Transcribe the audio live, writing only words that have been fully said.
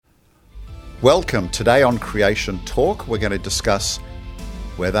Welcome. Today on Creation Talk, we're going to discuss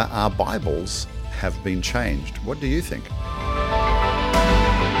whether our Bibles have been changed. What do you think?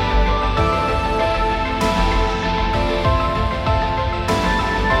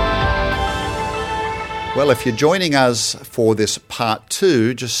 Well, if you're joining us for this part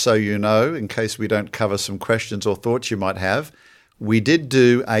 2, just so you know, in case we don't cover some questions or thoughts you might have, we did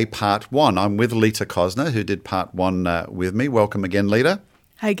do a part 1. I'm with Lita Cosner, who did part 1 with me. Welcome again, Lita.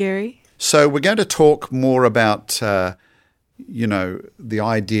 Hi, Gary. So we're going to talk more about, the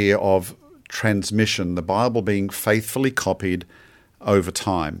idea of transmission, the Bible being faithfully copied over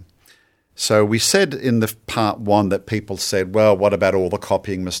time. So we said in the part 1 that people said, well, what about all the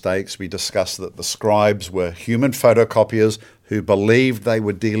copying mistakes? We discussed that the scribes were human photocopiers who believed they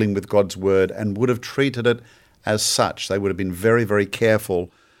were dealing with God's word and would have treated it as such. They would have been very, very careful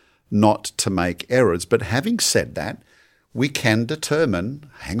not to make errors. But having said that, we can determine,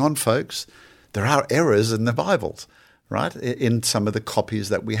 hang on folks, there are errors in the Bibles, right, in some of the copies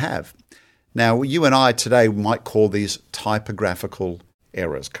that we have. Now, you and I today might call these typographical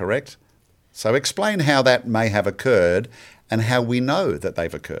errors, correct? So explain how that may have occurred and how we know that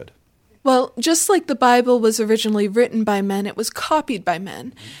they've occurred. Well, just like the Bible was originally written by men, it was copied by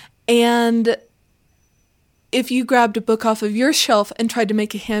men. And if you grabbed a book off of your shelf and tried to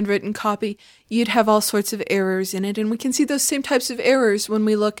make a handwritten copy, you'd have all sorts of errors in it. And we can see those same types of errors when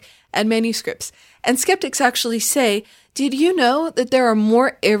we look at manuscripts. And skeptics actually say, did you know that there are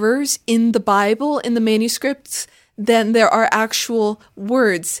more errors in the Bible, in the manuscripts, than there are actual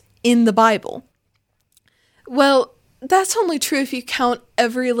words in the Bible? Well, that's only true if you count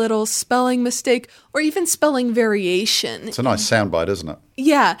every little spelling mistake or even spelling variation. It's a nice soundbite, isn't it?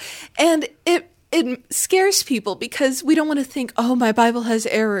 Yeah. And it scares people because we don't want to think, oh, my Bible has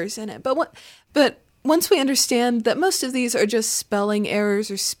errors in it. But once we understand that most of these are just spelling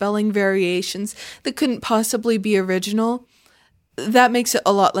errors or spelling variations that couldn't possibly be original, that makes it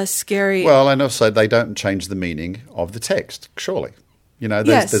a lot less scary. Well, and also they don't change the meaning of the text, surely.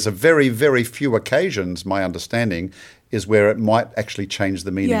 There's a very, very few occasions, my understanding, is where it might actually change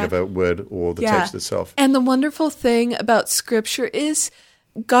the meaning of a word or the text itself. And the wonderful thing about Scripture is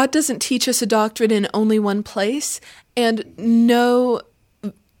God doesn't teach us a doctrine in only one place, and no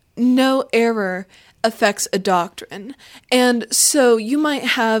error affects a doctrine. And so you might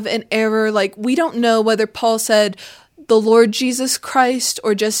have an error, like we don't know whether Paul said the Lord Jesus Christ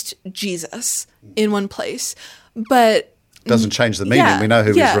or just Jesus in one place, but doesn't change the meaning. We know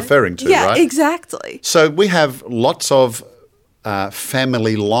who he's referring to, right? Yeah, exactly. So we have lots of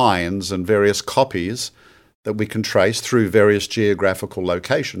family lines and various copies that we can trace through various geographical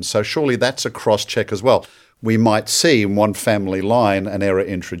locations. So surely that's a cross-check as well. We might see in one family line an error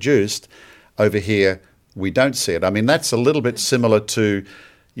introduced. Over here, we don't see it. I mean, that's a little bit similar to,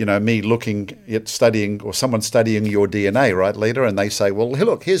 me looking at studying or someone studying your DNA, right, Lita? And they say, well,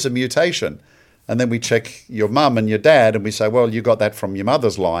 look, here's a mutation. And then we check your mum and your dad and we say, well, you got that from your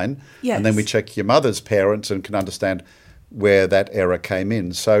mother's line. Yes. And then we check your mother's parents and can understand where that error came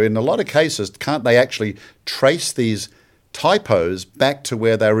in. So in a lot of cases, can't they actually trace these typos back to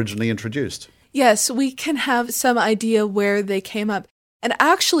where they originally introduced? Yes, we can have some idea where they came up. And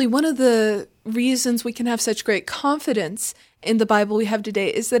actually, one of the reasons we can have such great confidence in the Bible we have today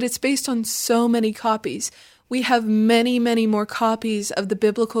is that it's based on so many copies. We have many, many more copies of the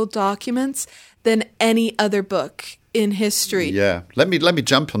biblical documents than any other book in history. Yeah. Let me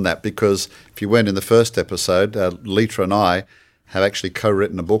jump on that, because if you weren't in the first episode, Lita and I have actually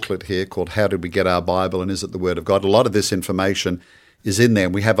co-written a booklet here called How Did We Get Our Bible and Is It the Word of God? A lot of this information is in there,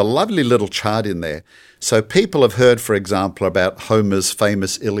 and we have a lovely little chart in there. So people have heard, for example, about Homer's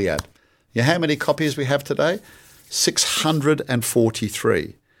famous Iliad. You know how many copies we have today?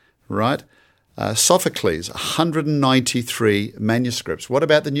 643, right? Sophocles, 193 manuscripts. What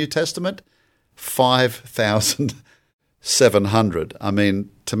about the New Testament? 5,700. I mean,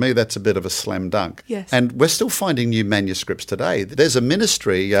 to me, that's a bit of a slam dunk. Yes. And we're still finding new manuscripts today. There's a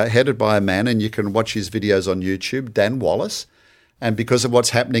ministry headed by a man, and you can watch his videos on YouTube, Dan Wallace. And because of what's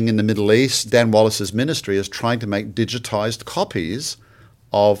happening in the Middle East, Dan Wallace's ministry is trying to make digitized copies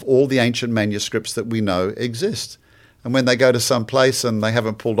of all the ancient manuscripts that we know exist. And when they go to some place and they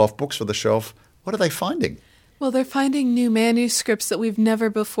haven't pulled off books for the shelf, what are they finding? Well, they're finding new manuscripts that we've never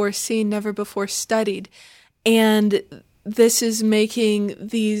before seen, never before studied. And this is making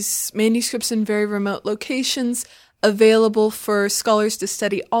these manuscripts in very remote locations available for scholars to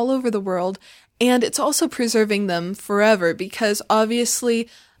study all over the world. And it's also preserving them forever, because obviously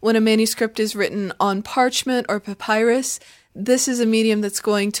when a manuscript is written on parchment or papyrus, this is a medium that's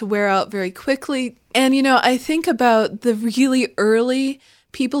going to wear out very quickly. And, I think about the really early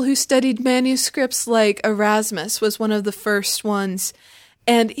people who studied manuscripts like Erasmus was one of the first ones.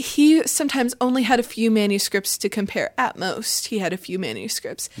 And he sometimes only had a few manuscripts to compare. At most, he had a few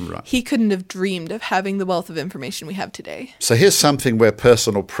manuscripts. Right. He couldn't have dreamed of having the wealth of information we have today. So here's something where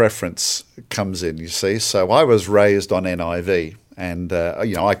personal preference comes in, you see. So I was raised on NIV, and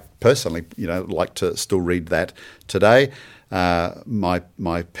I personally, like to still read that today.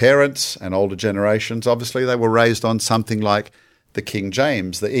 My parents and older generations, obviously, they were raised on something like the King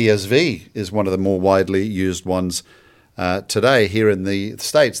James. The ESV is one of the more widely used ones today. Here in the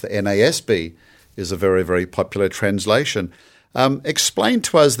States, the NASB is a very, very popular translation. Explain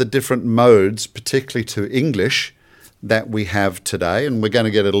to us the different modes, particularly to English, that we have today. And we're going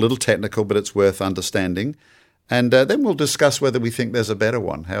to get a little technical, but it's worth understanding. And then we'll discuss whether we think there's a better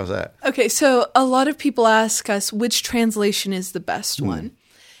one. How's that? Okay, so a lot of people ask us which translation is the best one.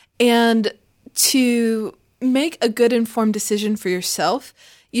 And to make a good informed decision for yourself,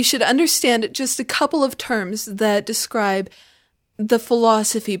 you should understand just a couple of terms that describe the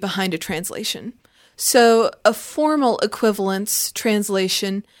philosophy behind a translation. So a formal equivalence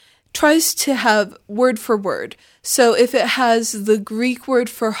translation tries to have word for word. So if it has the Greek word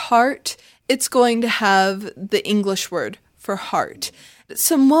for heart, it's going to have the English word for heart.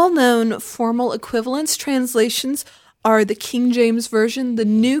 Some well-known formal equivalence translations are the King James Version, the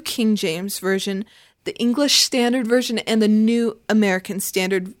New King James Version, the English Standard Version, and the New American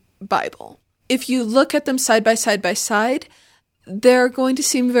Standard Bible. If you look at them side by side, they're going to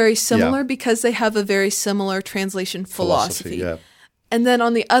seem very similar because they have a very similar translation philosophy. Yeah. And then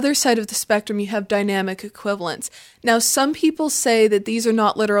on the other side of the spectrum, you have dynamic equivalence. Now, some people say that these are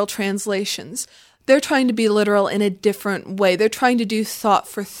not literal translations. They're trying to be literal in a different way. They're trying to do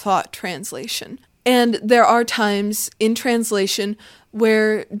thought-for-thought translation. And there are times in translation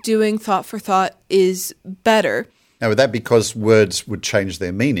where doing thought-for-thought is better. Now, would that be because words would change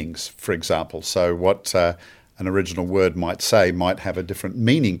their meanings, for example? So what an original word might say might have a different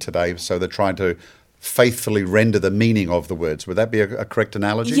meaning today, so they're trying to faithfully render the meaning of the words. Would that be a correct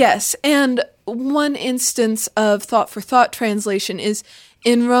analogy? Yes, and one instance of thought-for-thought translation is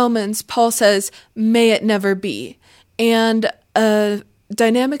in Romans, Paul says, "May it never be." And a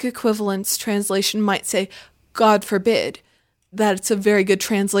dynamic equivalence translation might say, "God forbid." That's a very good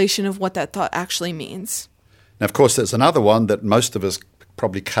translation of what that thought actually means. Now, of course, there's another one that most of us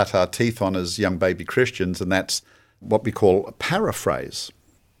probably cut our teeth on as young baby Christians, and that's what we call a paraphrase.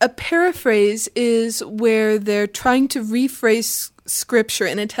 A paraphrase is where they're trying to rephrase scripture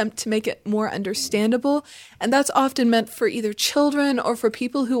in an attempt to make it more understandable, and that's often meant for either children or for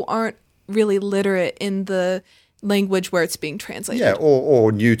people who aren't really literate in the language where it's being translated. Yeah,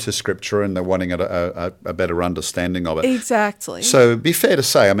 or new to scripture and they're wanting a better understanding of it. Exactly. So it'd be fair to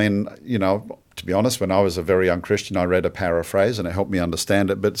say, I mean, to be honest, when I was a very young Christian, I read a paraphrase and it helped me understand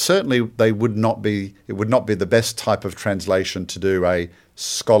it. But certainly it would not be the best type of translation to do a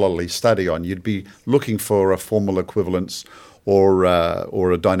scholarly study on. You'd be looking for a formal equivalence or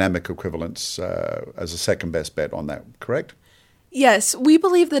a dynamic equivalence as a second best bet on that, correct? Yes, we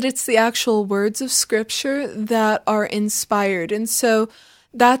believe that it's the actual words of Scripture that are inspired. And so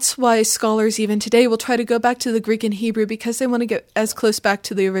that's why scholars even today will try to go back to the Greek and Hebrew because they want to get as close back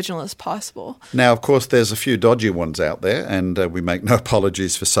to the original as possible. Now, of course, there's a few dodgy ones out there, and we make no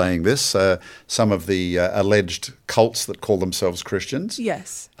apologies for saying this. Some of the alleged cults that call themselves Christians,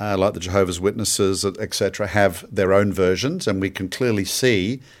 yes, like the Jehovah's Witnesses, etc., have their own versions, and we can clearly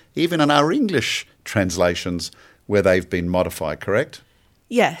see, even in our English translations, where they've been modified, correct?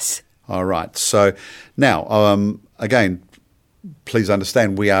 Yes. All right. So now, again, please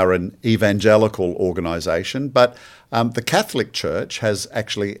understand we are an evangelical organisation, but the Catholic Church has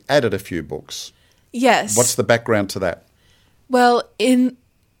actually added a few books. Yes. What's the background to that? Well, in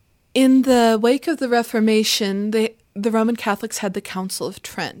the wake of the Reformation, the Roman Catholics had the Council of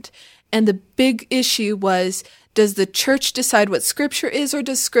Trent, and the big issue was, does the church decide what Scripture is, or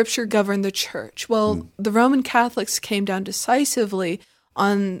does Scripture govern the church? Well, the Roman Catholics came down decisively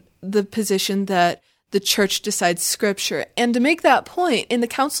on the position that the church decides Scripture. And to make that point, in the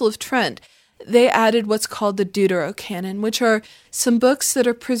Council of Trent, they added what's called the Deuterocanon, which are some books that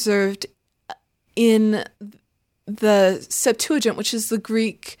are preserved in the Septuagint, which is the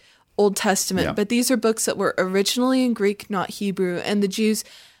Greek Old Testament. Yeah. But these are books that were originally in Greek, not Hebrew, and the Jews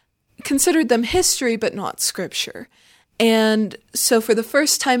considered them history but not Scripture. And so for the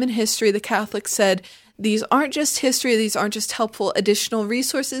first time in history, the Catholics said, these aren't just history, these aren't just helpful additional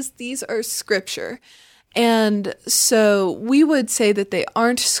resources, these are Scripture. And so we would say that they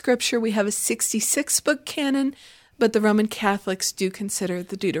aren't Scripture. We have a 66-book canon, But the Roman Catholics do consider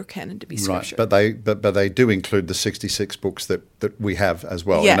the Deuterocanon to be Scripture. Right, but they do include the 66 books that we have as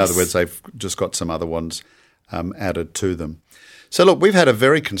well. Yes. In other words, they've just got some other ones added to them. So look, we've had a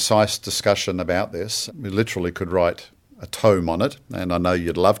very concise discussion about this. We literally could write a tome on it, and I know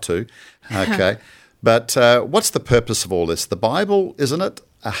you'd love to. Okay, but what's the purpose of all this? The Bible, isn't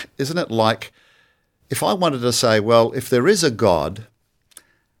it like, if I wanted to say, well, if there is a God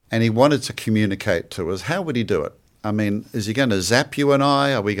and he wanted to communicate to us, how would he do it? I mean, is he going to zap you and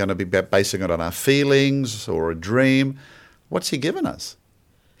I? Are we going to be basing it on our feelings or a dream? What's he given us?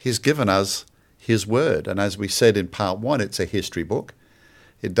 He's given us his word. And as we said in part 1, it's a history book.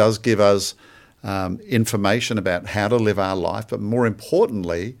 It does give us information about how to live our life, but more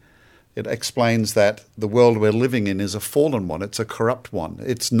importantly, it explains that the world we're living in is a fallen one. It's a corrupt one.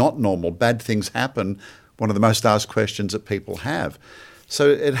 It's not normal. Bad things happen. One of the most asked questions that people have. So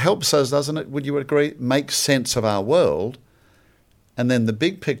it helps us, doesn't it? Would you agree? Make sense of our world. And then the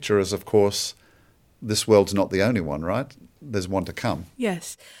big picture is, of course, this world's not the only one, right? There's one to come.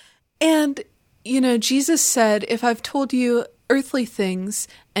 Yes. And, Jesus said, if I've told you earthly things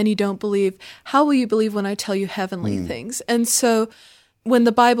and you don't believe, how will you believe when I tell you heavenly things? And so when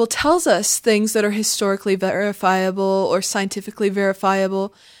the Bible tells us things that are historically verifiable or scientifically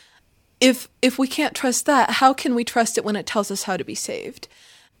verifiable, if we can't trust that, how can we trust it when it tells us how to be saved?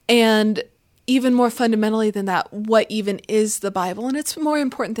 And even more fundamentally than that, what even is the Bible? And it's more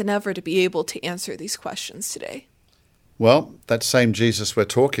important than ever to be able to answer these questions today. Well, that same Jesus we're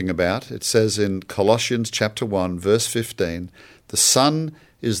talking about, it says in Colossians chapter 1, verse 15, the Son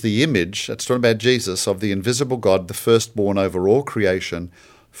is the image, that's talking about Jesus, of the invisible God, the firstborn over all creation.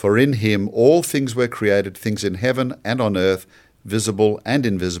 For in him all things were created, things in heaven and on earth, visible and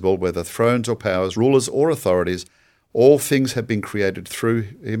invisible, whether thrones or powers, rulers or authorities. All things have been created through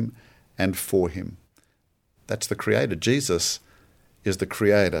him and for him. That's the creator. Jesus is the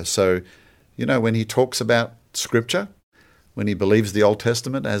creator. So, when he talks about Scripture, when he believes the Old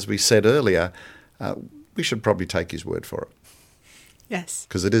Testament, as we said earlier, we should probably take his word for it. Yes.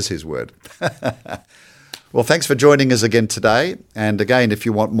 Because it is his word. Well, thanks for joining us again today. And again, if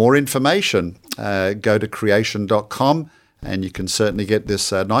you want more information, go to creation.com and you can certainly get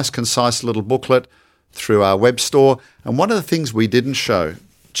this nice, concise little booklet through our web store. And one of the things we didn't show,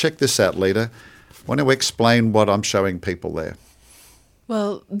 check this out, Lita. Why don't we explain what I'm showing people there?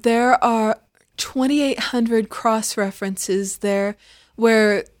 Well, there are 2,800 cross-references there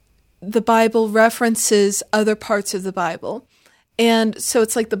where the Bible references other parts of the Bible. And so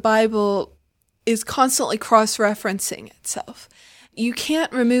it's like the Bible is constantly cross-referencing itself. You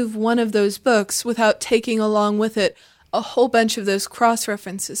can't remove one of those books without taking along with it a whole bunch of those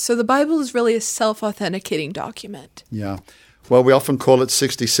cross-references. So the Bible is really a self-authenticating document. Yeah. Well, we often call it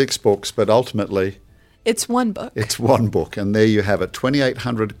 66 books, but ultimately it's one book. It's one book, and there you have it,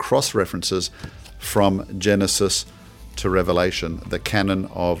 2,800 cross-references from Genesis to Revelation, the canon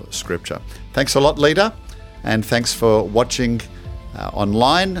of Scripture. Thanks a lot, Lita, and thanks for watching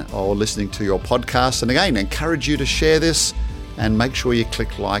online or listening to your podcast. And again, I encourage you to share this and make sure you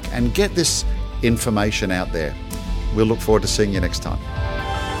click like and get this information out there. We'll look forward to seeing you next time.